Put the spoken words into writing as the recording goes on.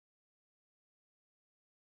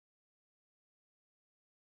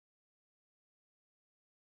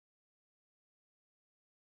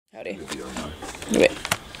Howdy. Wait.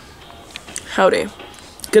 Howdy.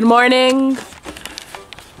 Good morning.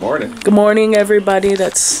 Morning. Good morning, everybody.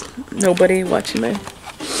 That's nobody watching my...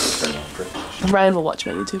 Ryan will watch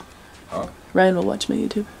my YouTube. Huh? Ryan will watch my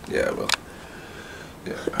YouTube. Yeah, well.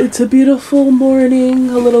 Yeah. It's a beautiful morning.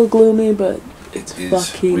 A little gloomy, but it's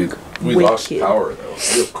fucking we lost power, though,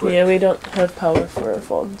 real quick. Yeah, we don't have power for our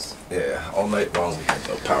phones. Yeah, all night long we had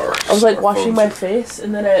no power. I was like washing my face,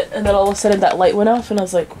 and then all of a sudden that light went off, and I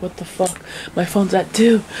was like, "What the fuck? My phone's at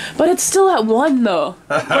 2, but it's still at 1 though."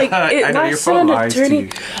 Like it I know, your lasted phone an lies to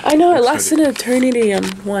eternity. you. I know it lasted an eternity on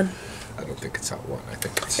 1. I don't think it's on 1. I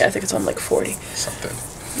think it's. Yeah, I think it's on like 40. Something.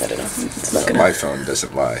 I don't know. It's not gonna. My phone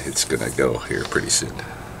doesn't lie. It's gonna go here pretty soon.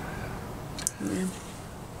 Yeah.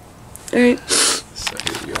 All right. So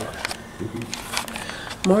here we are.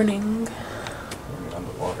 Morning. Morning on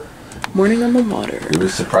the water. Morning on the water. It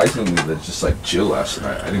was surprisingly just like chill last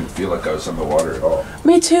night. I didn't feel like I was on the water at all.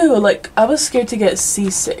 Me too. Like I was scared to get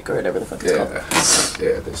seasick or whatever the fuck it's called.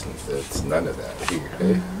 Yeah. There's none of that here.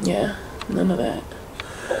 Eh? Yeah. None of that.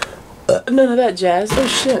 None of that jazz. Oh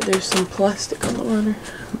shit! There's some plastic on the water.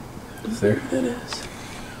 Is there? It is.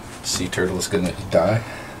 Sea turtle is gonna die.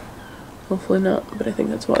 Hopefully not, but I think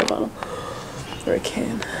that's a water bottle or a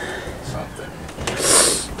can. Something.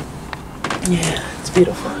 Yeah, it's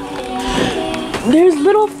beautiful. There's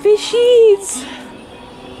little fishies.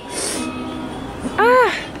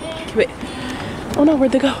 Ah! Wait. Oh no,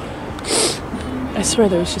 where'd they go? I swear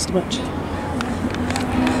there was just a bunch.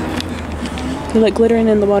 They're like glittering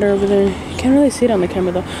in the water over there. You can't really see it on the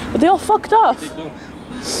camera though. But they all fucked off.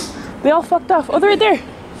 They all fucked off. Oh, they're right there.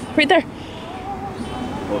 Right there.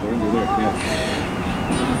 Oh, they're under there, yeah.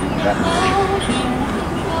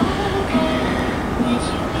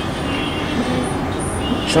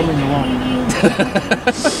 Show me the water.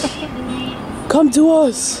 Come to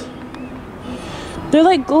us. They're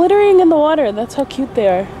like glittering in the water. That's how cute they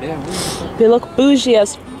are. Yeah. They look bougie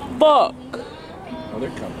as fuck. Oh,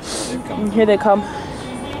 they're coming. They're coming. Here they come.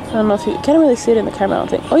 I don't know if you can't really see it in the camera. I don't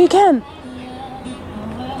think. Oh, you can.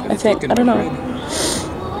 I think. I don't know.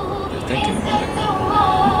 They're thinking about it.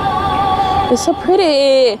 It's so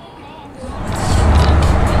pretty.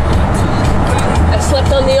 I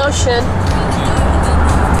slept on the ocean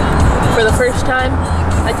for the first time.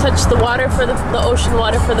 I touched the water for the ocean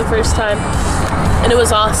water for the first time, and it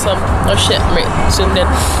was awesome. Oh shit! I'm right, zoomed in.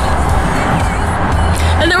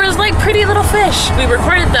 And there was like pretty little fish. We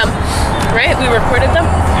recorded them, right? We recorded them.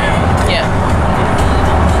 Yeah.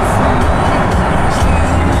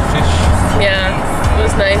 Fish. Yeah. It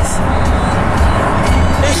was nice.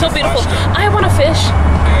 They're so beautiful. I want to fish.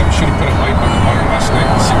 Yeah, we should have put a light on the water last night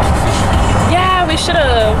and see some fish. Yeah, we should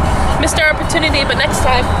have missed our opportunity, but next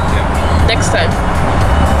time. Yeah. Next time.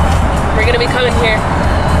 We're gonna be coming here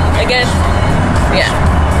again. Yeah.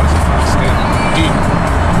 Dude,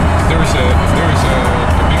 if there was a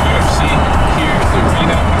big UFC here at the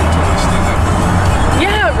arena, I would totally stand up.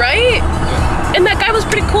 Yeah, right? Yeah. And that guy was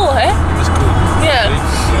pretty cool, eh? It was cool. Yeah.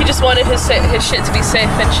 He just wanted his shit to be safe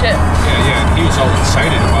and shit. Yeah, and he was all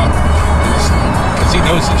excited about this, because he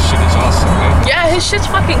knows this shit is awesome, right? Yeah, his shit's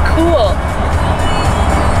fucking cool.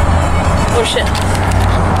 Oh shit.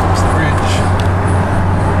 There's the bridge.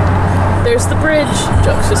 There's the bridge.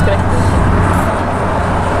 Jokes, just kidding.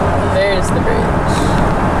 There's the bridge.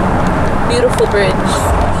 Beautiful bridge.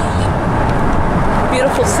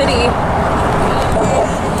 Beautiful city.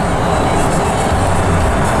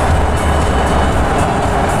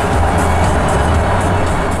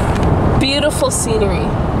 Beautiful scenery.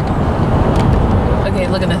 Okay,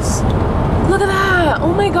 look at this. Look at that!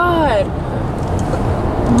 Oh my god!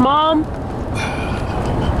 Mom,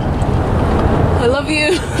 I love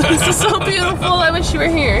you. This is so beautiful. I wish you were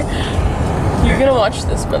here. You're gonna watch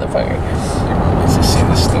this, motherfucker. Your mom needs to see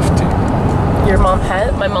this stuff too. Your mom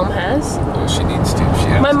has? My mom has? Well, she needs to. She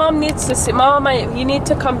has My mom needs to see. Mom, you need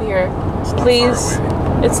to come here. Please.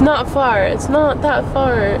 It's not far. It's not that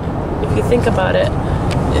far if you think about it.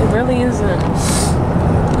 It really isn't.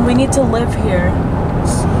 We need to live here.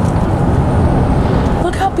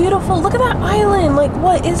 Look how beautiful. Look at that island. Like,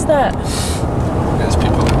 what is that? There's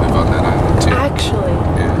people that live on that island too. Actually.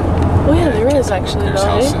 Yeah. Oh yeah, there is actually. There's though,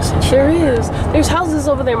 houses and shit There over there. is. There's houses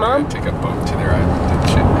over there, Mom. Take a boat to their island and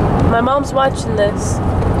shit. My mom's watching this.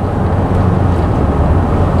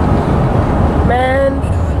 Man,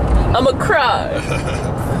 I'ma cry.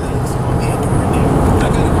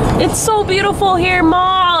 It's so beautiful here,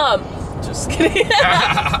 Mom. Just kidding.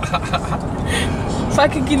 If I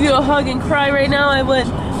could give you a hug and cry right now, I would.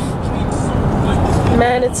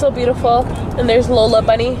 Man, it's so beautiful. And there's Lola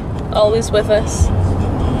Bunny, always with us.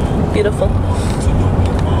 Beautiful.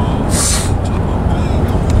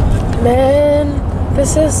 Man,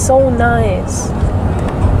 this is so nice.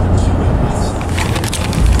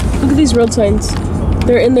 Look at these road signs.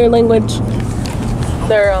 They're in their language.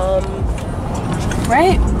 They're,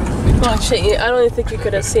 right? Oh shit, I don't even think you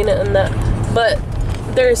could have seen it in that. But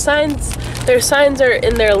their signs are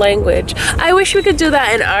in their language. I wish we could do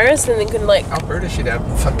that in ours and they could like... Alberta should have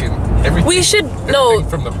fucking everything. We should, no,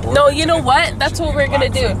 from the border. No, you know what? That's what we're gonna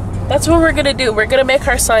do. That's what we're gonna do. We're gonna make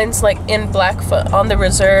our signs like in Blackfoot, on the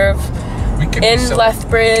reserve, in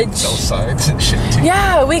Lethbridge. Sell signs and shit too.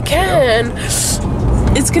 Yeah, we can.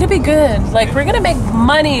 It's gonna be good. Like, we're gonna make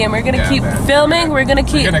money and we're gonna keep filming. We're gonna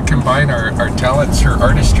combine our talents, her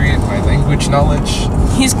artistry and my language knowledge.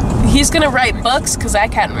 He's gonna write books because I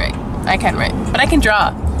can't write. But I can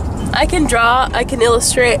draw. I can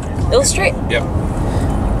illustrate. Yep.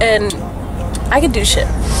 And I can do shit.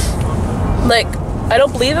 Like, I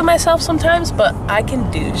don't believe in myself sometimes, but I can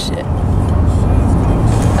do shit.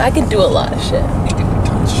 I can do a lot of shit.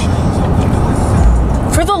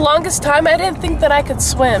 For the longest time, I didn't think that I could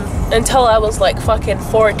swim until I was like fucking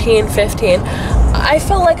 14, 15. I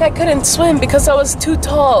felt like I couldn't swim because I was too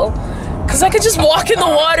tall. Because I could just walk in the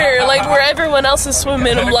water like where everyone else is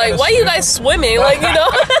swimming. I'm like, why are you guys swimming? Like, you know?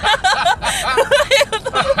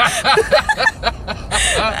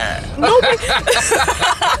 Nobody.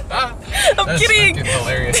 I'm That's kidding.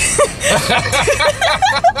 Hilarious.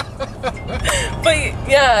 But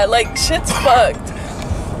yeah, like shit's fucked.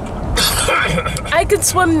 I can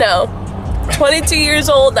swim now. 22 years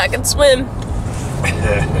old, I can swim.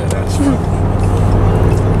 That's fun.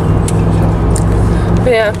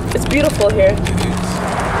 But yeah, it's beautiful here.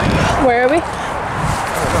 Where are we?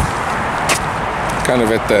 Kind of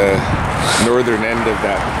at the northern end of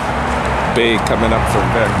that bay coming up from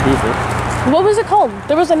Vancouver. What was it called?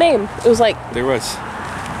 There was a name. It was like... There was.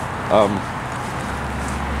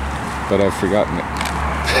 But I've forgotten it.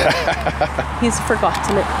 He's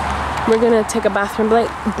forgotten it. We're gonna take a bathroom break.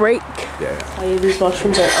 Yeah. Oh yeah, these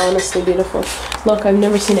washrooms are honestly beautiful. Look, I've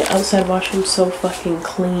never seen an outside washroom so fucking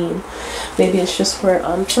clean. Maybe it's just where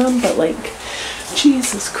I'm from, but like,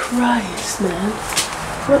 Jesus Christ, man.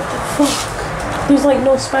 What the fuck? There's like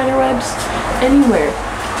no spider webs anywhere.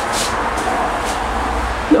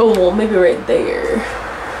 Oh, well, maybe right there.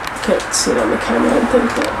 Can't see it on the camera, I think,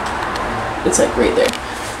 but it's like right there.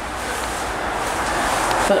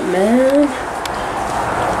 But man,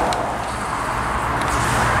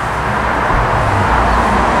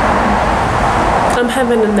 I'm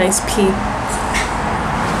having a nice pee.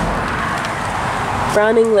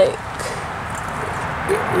 Browning Lake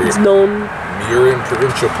is known. Murrin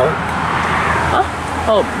Provincial Park. Huh?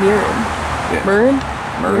 Oh, Murrin. Yeah.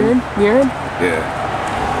 Murrin? Yeah.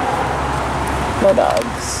 No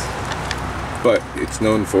dogs. But it's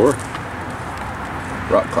known for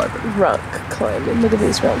rock climbing. Rock climbing. Look at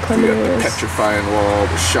these rock climbing You got the areas. Petrifying Wall,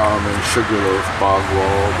 the Shaman, Sugarloaf, Bog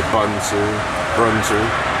Wall, the Brunzer,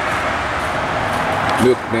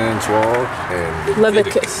 Milkman's Wall, and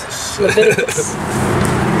Leviticus.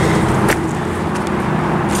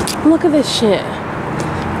 Look at this shit.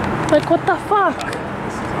 Like, what the fuck?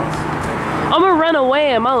 I'm gonna run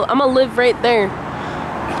away. I'm gonna live right there.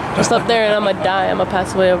 Just up there, and I'm gonna die. I'm gonna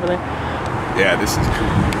pass away over there. Yeah, this is cool.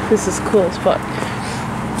 This is cool as fuck.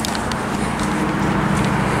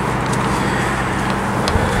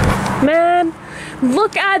 Man,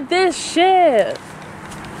 look at this shit.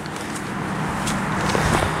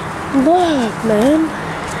 Look, man.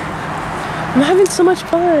 I'm having so much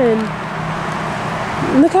fun.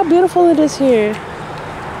 Look how beautiful it is here.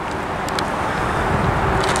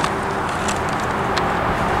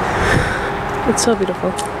 It's so beautiful.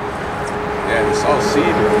 Yeah, it's all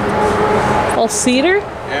cedar. All cedar?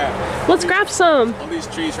 Yeah. Let's grab some. All these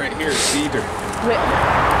trees right here are cedar. Wait.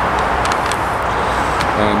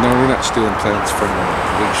 No, we're not stealing plants from the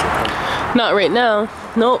provincial park. Not right now.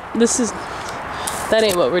 Nope. That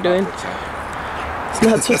ain't what we're doing. It's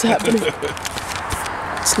not what's happening.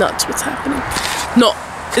 It's not what's happening. No,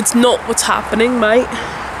 it's not what's happening, mate.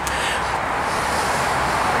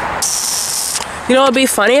 You know what would be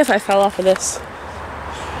funny if I fell off of this?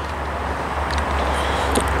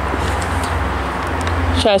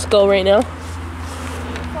 Should I just go right now? I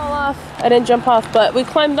fell off. I didn't jump off, but we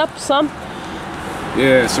climbed up some.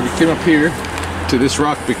 Yeah, so we came up here to this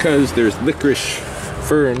rock because there's licorice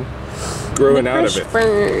fern growing out of it.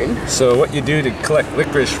 Fern. So what you do to collect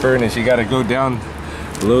licorice fern is you got to go down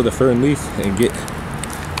below the fern leaf and get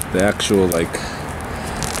the actual, like,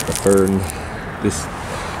 the fern, this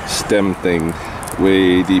stem thing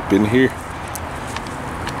way deep in here.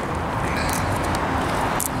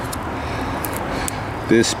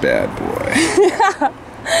 This bad boy.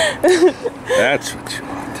 That's what you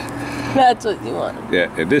want. That's what you want.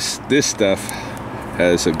 Yeah, and this stuff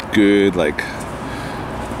has a good like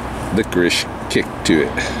licorice kick to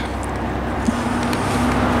it.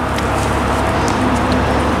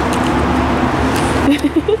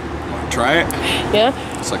 Wanna try it?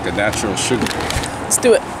 Yeah. It's like a natural sugar. Let's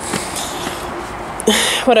do it.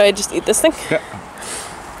 What do I just eat this thing? Yeah.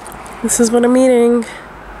 This is what I'm eating.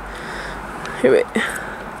 Here, wait.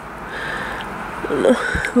 I don't know.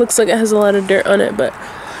 Looks like it has a lot of dirt on it, but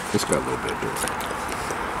It's got a little bit of dirt.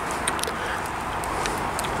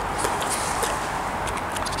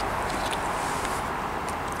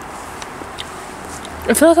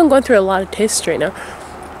 I feel like I'm going through a lot of taste right now.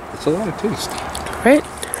 It's a lot of taste. Right?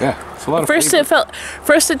 Yeah, it's a lot of First flavor.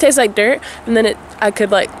 it tastes like dirt, and then I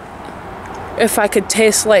could like, if I could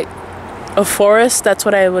taste like a forest, that's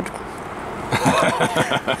what I would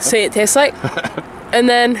say it tastes like. And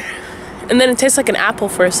then it tastes like an apple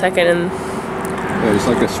for a second, and Yeah, there's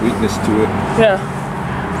like a sweetness to it. yeah.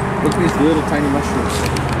 Look at these little tiny mushrooms.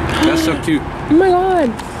 That's so cute. Oh my god.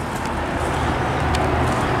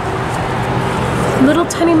 Little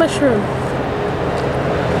tiny mushroom.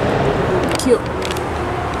 Cute. Look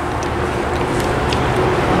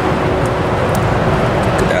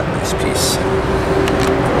at that nice piece.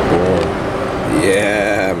 Oh,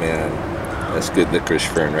 yeah, man. That's good licorice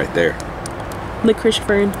fern right there. Licorice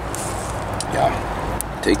fern. Yeah.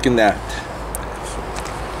 Taking that.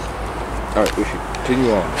 All right, we should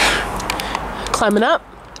continue on. Climbing up.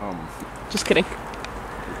 Just kidding.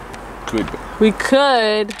 Could. We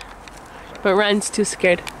could, but Ryan's too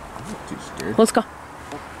scared. I'm not too scared. Let's go.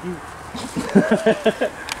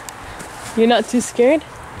 You're not too scared?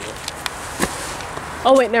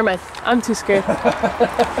 Oh wait, never mind. I'm too scared.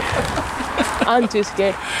 I'm too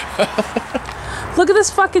scared. Look at this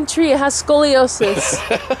fucking tree. It has scoliosis.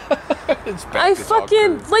 It's back. I It's all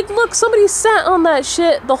fucking, curved. like, look, somebody sat on that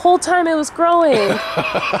shit the whole time it was growing.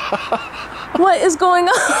 What is going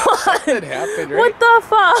on? It happened, right? What the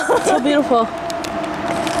fuck? So beautiful.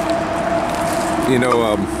 You know,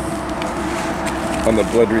 on the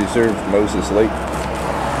Blood Reserve, Moses Lake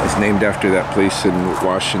is named after that place in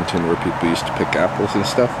Washington where people used to pick apples and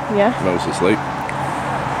stuff. Yeah. Moses Lake.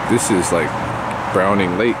 This is like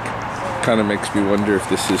Browning Lake. Kind of makes me wonder if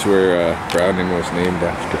this is where Browning was named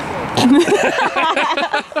after.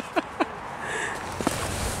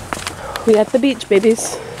 We at the beach,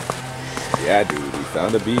 babies. Yeah, dude, we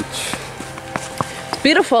found a beach. It's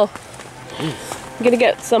beautiful. I'm gonna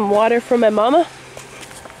get some water for my mama.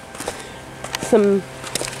 Some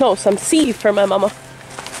sea for my mama.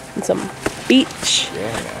 And some beach.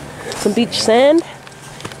 Yeah, man. Some beach sand.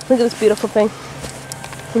 Look at this beautiful thing.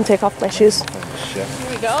 I'm gonna take off my shoes. Here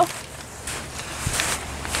we go.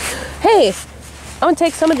 Hey, I'm gonna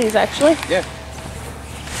take some of these actually. Yeah.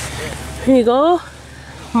 Here you go.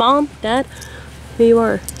 Mom, Dad, here you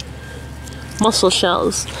are. Mussel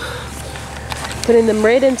shells. Putting them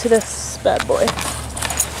right into this bad boy.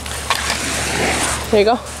 There you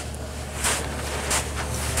go.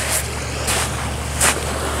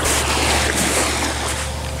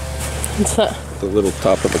 What's that? The little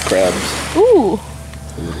top of the crabs. Ooh,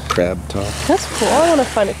 The little crab top. that's cool. I want to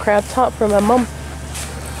find a crab top for my mom.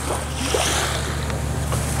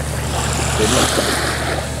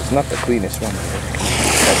 It's not the cleanest one.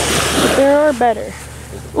 But there are better.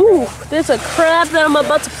 Ooh, there's a crab that I'm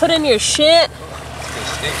about to put in your shit.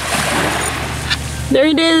 There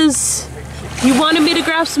it is. You wanted me to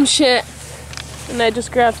grab some shit, and I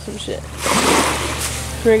just grabbed some shit.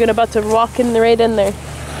 We're about to walk in right in there.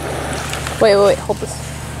 Wait, hold this.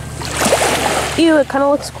 Ew, it kind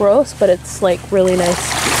of looks gross, but it's like really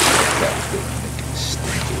nice.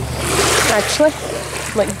 Actually,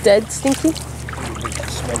 like dead stinky.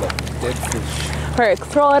 Smell like dead fish. Alright,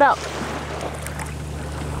 throw it out.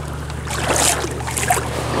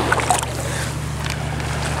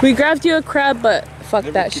 We grabbed you a crab, but fuck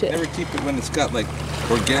that shit. Never keep it when it's got like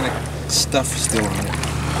organic stuff still on it.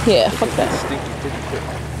 Yeah, fuck that. Stinky fish.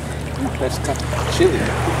 That's kind of chili.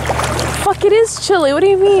 Fuck, it is chilly. What do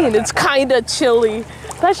you mean? It's kinda chilly.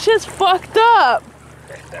 That shit's fucked up.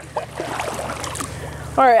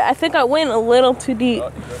 Alright, I think I went a little too deep.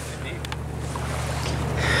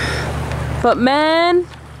 But man,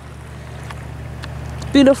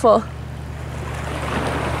 beautiful.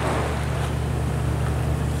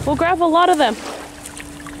 We'll grab a lot of them.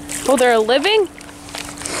 Oh, they're living?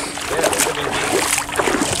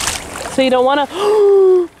 So you don't want to...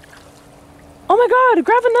 Oh my god,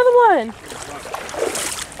 grab another one.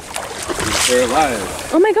 They're alive.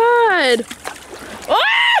 Oh my god.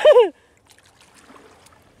 Ah!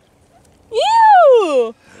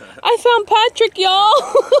 Ew! I found Patrick, y'all.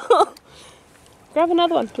 grab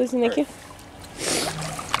another one, please and thank you.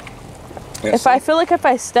 Yeah, If I feel like if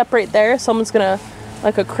I step right there, someone's gonna,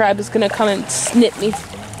 like a crab is gonna come and snip me.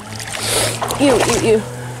 Ew, ew, ew.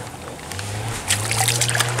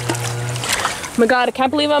 Oh my god, I can't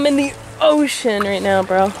believe I'm in the ocean right now,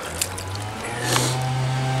 bro.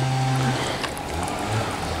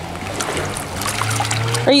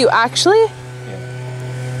 Are you actually?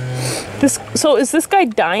 Yeah. So is this guy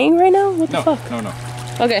dying right now? What the fuck? No.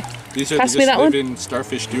 Okay. These are Pass just me that one. living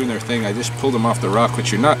starfish doing their thing. I just pulled them off the rock,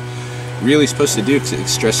 which you're not really supposed to do because it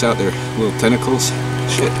stress out their little tentacles.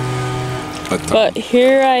 Shit. But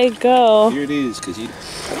here I go. Here it is, because you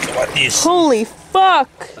what is Holy fuck!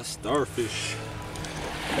 a starfish.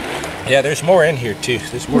 Yeah, there's more in here too.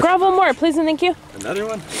 There's more. Grab one more, please and thank you. Another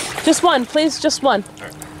one? Just one, please, just one.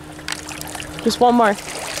 Alright. Just one more.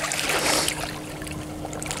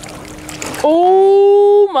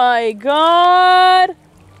 Oh my god!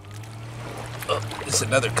 Oh, it's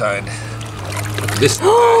another kind. This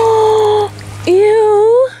guy.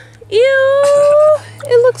 Ew! Ew!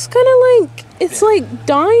 It looks kind of like it's like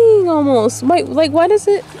dying almost. Like why does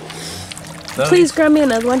it? Please grab me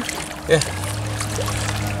another one. Yeah.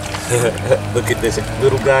 Look at this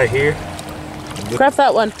little guy here. Grab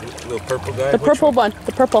that one. Little purple guy. The purple one.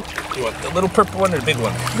 The purple. You want the little purple one or the big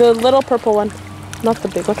one? The little purple one. Not the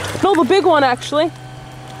big one. No, the big one actually.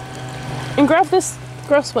 And grab this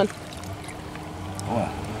gross one. Oh.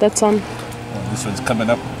 That's on. Oh, this one's coming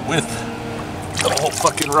up with the whole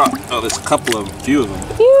fucking rock. Oh, there's a couple of them, a few of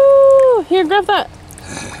them. Ew! Here, grab that.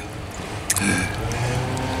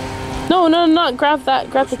 No, not grab that.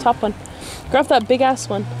 Grab the top one. Grab that big ass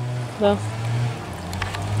one, though.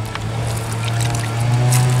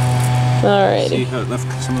 Alrighty. See how it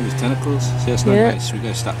left some of his tentacles? See, that's not nice. We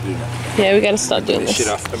gotta stop doing that. Yeah, we gotta stop doing this. Shit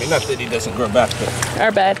off. I mean, not that he doesn't grow back, but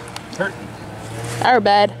Our bad. hurting. Our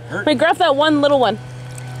bad. Wait, grab that one little one.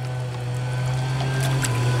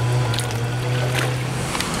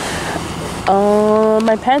 Oh,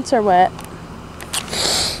 my pants are wet.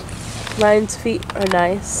 Ryan's feet are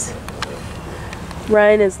nice.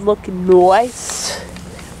 Ryan is looking nice.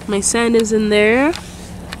 My sand is in there.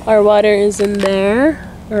 Our water is in there.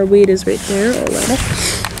 Our weed is right there, or whatever.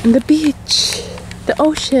 And the beach. The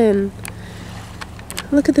ocean.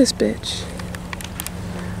 Look at this bitch.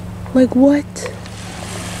 Like what?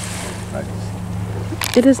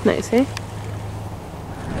 Nice. It is nice, eh?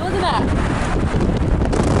 Look at that.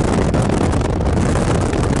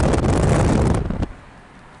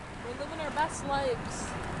 We're living our best lives.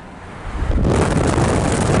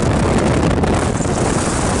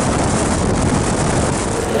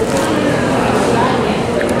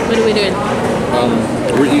 What are we doing?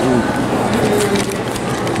 We're eating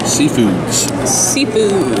seafoods.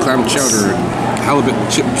 Seafood. Clam chowder and halibut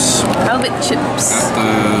chips Halibut chips.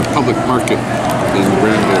 at the public market in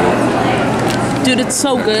Granville. Dude, it's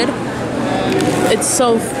so good.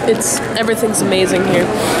 Everything's amazing here.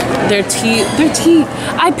 Their tea.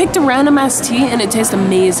 I picked a random ass tea and it tastes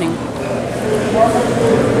amazing.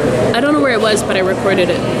 I don't know where it was, but I recorded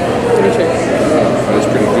it. Pretty sure. That was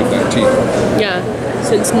pretty good, that tea. Yeah,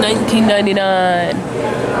 since 1999.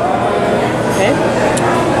 Okay.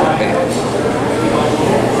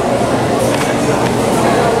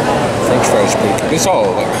 French fries pretty good. It's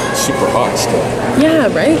all like super hot still. Yeah,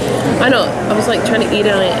 right? I know. I was like trying to eat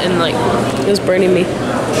on it and like it was burning me.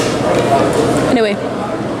 Anyway,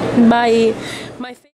 bye.